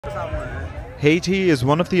Haiti is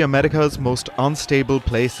one of the America's most unstable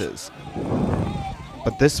places.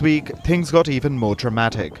 But this week, things got even more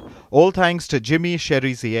dramatic. All thanks to Jimmy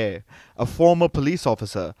Cherizier, a former police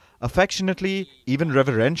officer. Affectionately, even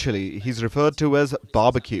reverentially, he's referred to as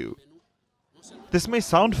Barbecue. This may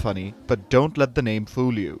sound funny, but don't let the name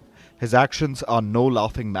fool you. His actions are no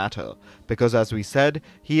laughing matter, because as we said,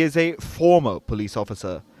 he is a former police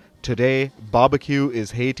officer. Today, Barbecue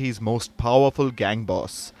is Haiti's most powerful gang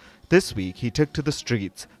boss. This week, he took to the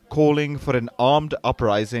streets, calling for an armed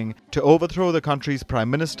uprising to overthrow the country's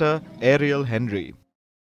Prime Minister, Ariel Henry.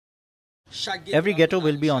 Every ghetto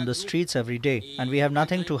will be on the streets every day, and we have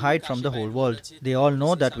nothing to hide from the whole world. They all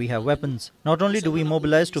know that we have weapons. Not only do we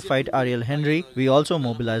mobilize to fight Ariel Henry, we also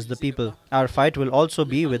mobilize the people. Our fight will also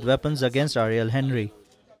be with weapons against Ariel Henry.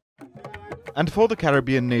 And for the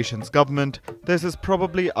Caribbean nation's government, this is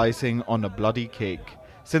probably icing on a bloody cake.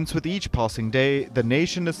 Since with each passing day, the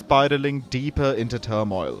nation is spiraling deeper into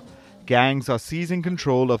turmoil. Gangs are seizing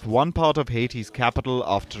control of one part of Haiti's capital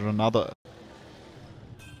after another.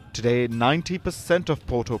 Today, 90% of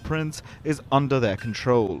Port-au-Prince is under their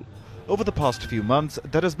control. Over the past few months,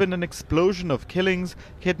 there has been an explosion of killings,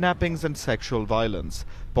 kidnappings and sexual violence.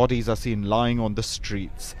 Bodies are seen lying on the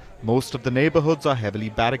streets. Most of the neighborhoods are heavily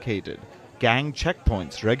barricaded. Gang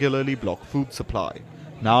checkpoints regularly block food supply.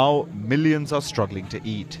 Now, millions are struggling to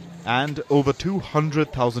eat, and over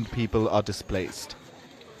 200,000 people are displaced.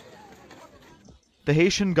 The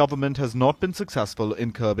Haitian government has not been successful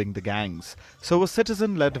in curbing the gangs, so a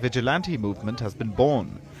citizen-led vigilante movement has been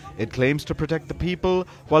born. It claims to protect the people,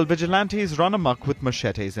 while vigilantes run amok with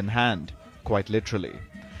machetes in hand, quite literally.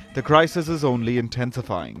 The crisis is only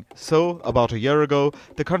intensifying, so about a year ago,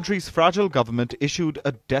 the country's fragile government issued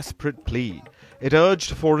a desperate plea. It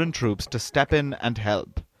urged foreign troops to step in and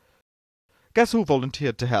help. Guess who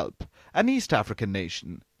volunteered to help? An East African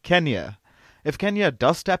nation, Kenya. If Kenya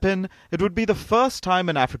does step in, it would be the first time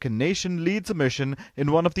an African nation leads a mission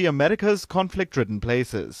in one of the America's conflict-ridden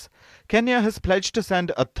places. Kenya has pledged to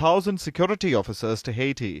send 1,000 security officers to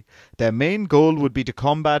Haiti. Their main goal would be to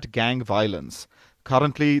combat gang violence.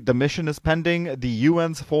 Currently, the mission is pending the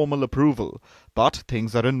UN's formal approval, but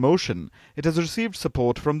things are in motion. It has received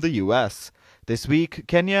support from the US. This week,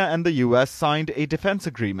 Kenya and the US signed a defense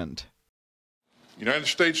agreement. The United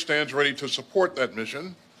States stands ready to support that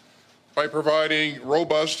mission by providing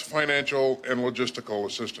robust financial and logistical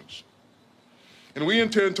assistance. And we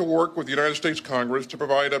intend to work with the United States Congress to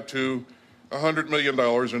provide up to $100 million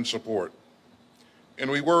in support.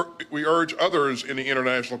 And we urge others in the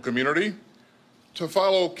international community to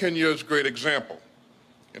follow Kenya's great example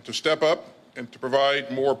and to step up and to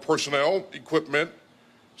provide more personnel, equipment,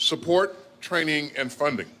 support, training, and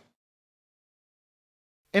funding.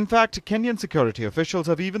 In fact, Kenyan security officials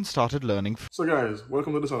have even started learning. So guys,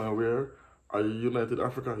 welcome to the channel where a united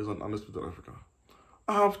Africa is an undisputed Africa.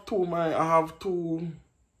 I have two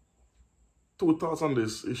thoughts on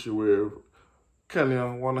this issue where Kenya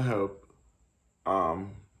want to help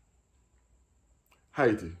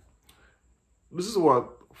Haiti. This is what,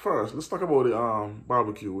 first, let's talk about the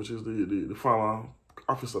Barbecue, which is the former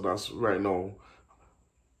officer that's right now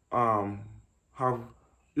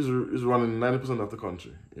is running 90% of the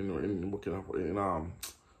country in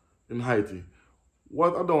Haiti.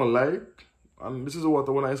 What I don't like, and this is what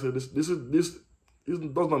when I say this does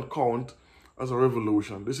not count as a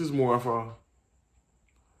revolution. This is more of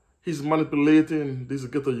he's manipulating these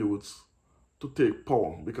ghetto youths to take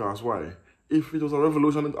power. Because why? If it was a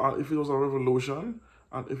revolution, and if it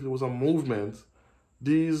was a movement,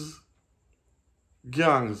 these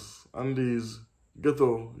gangs and these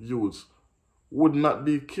ghetto youths would not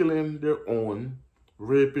be killing their own,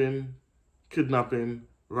 raping, kidnapping,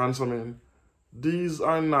 ransoming. These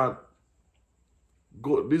are not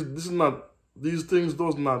good. These things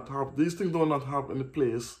do not have any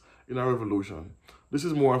place in a revolution. This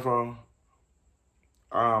is more of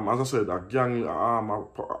as I said, a gang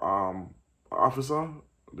officer,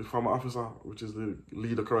 the former officer, which is the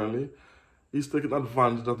leader currently. He's taking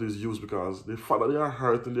advantage of these youths because the fact that they are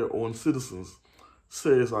hurting their own citizens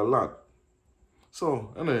says a lot.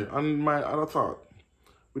 So, anyway, and my other thought,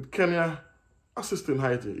 with Kenya assisting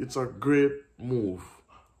Haiti, it's a great move.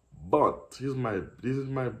 But this is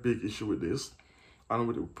my big issue with this, and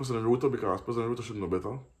with President Ruto, because President Ruto should know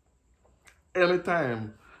better.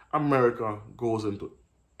 Anytime America goes into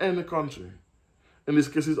any country, in this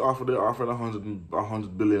case, they're offering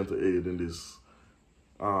 $100 billion to aid in this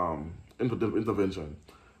intervention.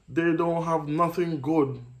 They don't have nothing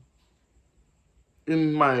good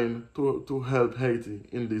in mind to help Haiti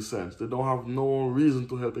in this sense. They don't have no reason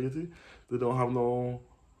to help Haiti. They don't have no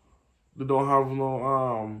they don't have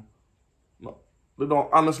they don't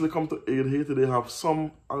honestly come to aid Haiti. They have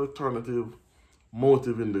some alternative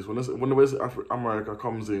motive in this. When the West America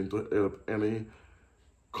comes in to help any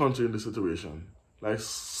country in this situation, like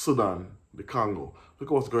Sudan, the Congo,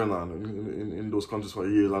 look what's going on in those countries for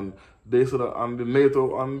years, and they say that, and the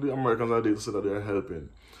NATO and the Americans are there to say that they are helping.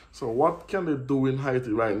 So what can they do in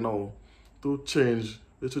Haiti right now to change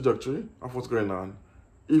the trajectory of what's going on?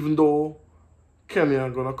 Even though Kenya are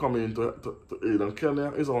gonna come in to aid, and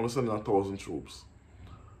Kenya is only sending 1,000 troops.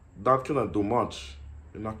 That cannot do much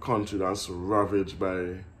in a country that's ravaged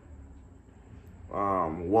by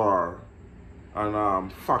war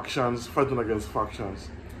and factions, fighting against factions.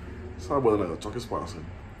 Sorry about that, the truck is passing.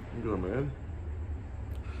 You know, man.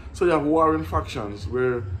 So you have warring factions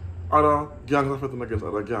where other gangs are fighting against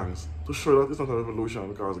other gangs to show that it's not a revolution,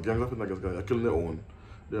 because gangs are fighting against gangs, they're killing their own,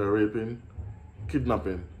 they're raping,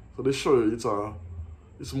 kidnapping. So they show you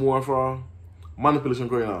it's more of a manipulation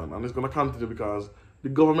going on, and it's going to continue because the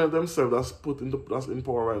government themselves that's in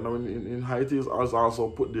power right now in Haiti is also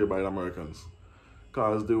put there by the Americans,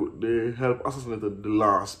 because they helped assassinate the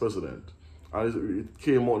last president, and it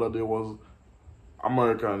came out that there was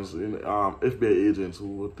Americans in FBI agents who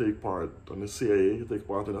would take part, and the CIA who take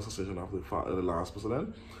part in the assassination of the last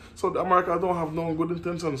president. So the Americans don't have no good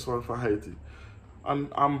intentions for Haiti,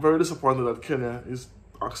 and I'm very disappointed that Kenya is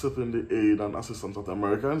accepting the aid and assistance of the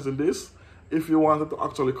Americans in this. If you wanted to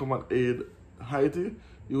actually come and aid Haiti,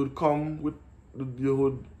 you would go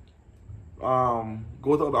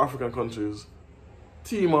to other African countries,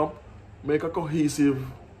 team up, make a cohesive,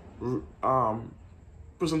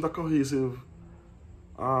 present a cohesive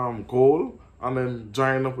goal, and then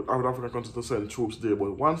join up with other African countries to send troops there.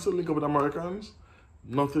 But once you link up with Americans,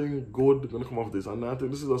 nothing good is going to come of this. And I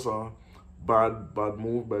think this is just a bad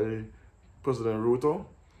move by President Ruto.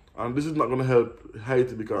 And this is not going to help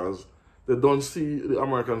Haiti, because they don't see the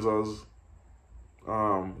Americans as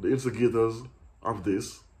the instigators of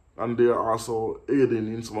this, and they are also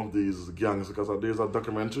aiding in some of these gangs, because there's a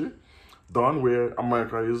documentary done where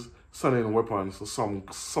America is sending weapons to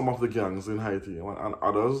some of the gangs in Haiti, and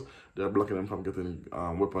others they're blocking them from getting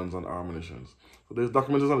weapons and ammunition. So there's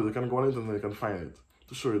documentaries on it. You can go on the internet and you can find it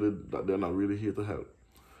to show you that they're not really here to help.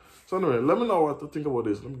 So anyway, let me know what to think about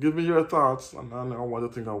this. Give me your thoughts, and I want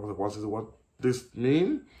to think about what this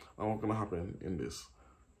means and what's going to happen in this.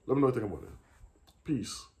 Let me know what you think about it.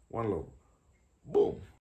 Peace. One love. Boom.